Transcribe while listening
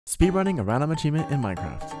Speedrunning a random achievement in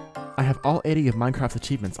Minecraft. I have all 80 of Minecraft's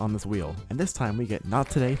achievements on this wheel, and this time we get not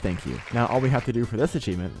today, thank you. Now all we have to do for this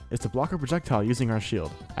achievement is to block a projectile using our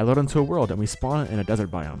shield. I load into a world and we spawn in a desert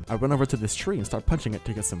biome. I run over to this tree and start punching it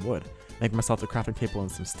to get some wood, make myself a crafting table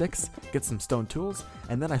and some sticks, get some stone tools,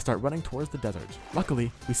 and then I start running towards the desert.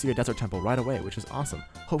 Luckily, we see a desert temple right away, which is awesome.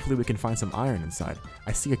 Hopefully we can find some iron inside.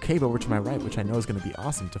 I see a cave over to my right, which I know is going to be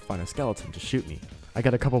awesome to find a skeleton to shoot me. I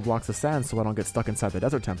get a couple blocks of sand so I don't get stuck inside the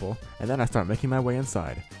desert temple, and then I start making my way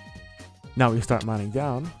inside. Now we start mining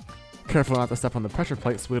down, careful not to step on the pressure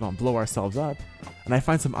plate so we don't blow ourselves up, and I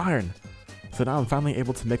find some iron. So now I'm finally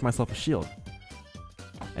able to make myself a shield.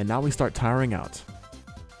 And now we start tiring out.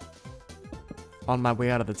 On my way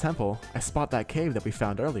out of the temple, I spot that cave that we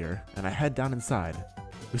found earlier, and I head down inside.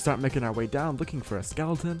 We start making our way down looking for a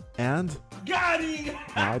skeleton, and got him!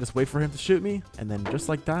 now I just wait for him to shoot me, and then just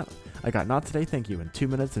like that, I got not today thank you in 2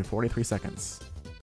 minutes and 43 seconds.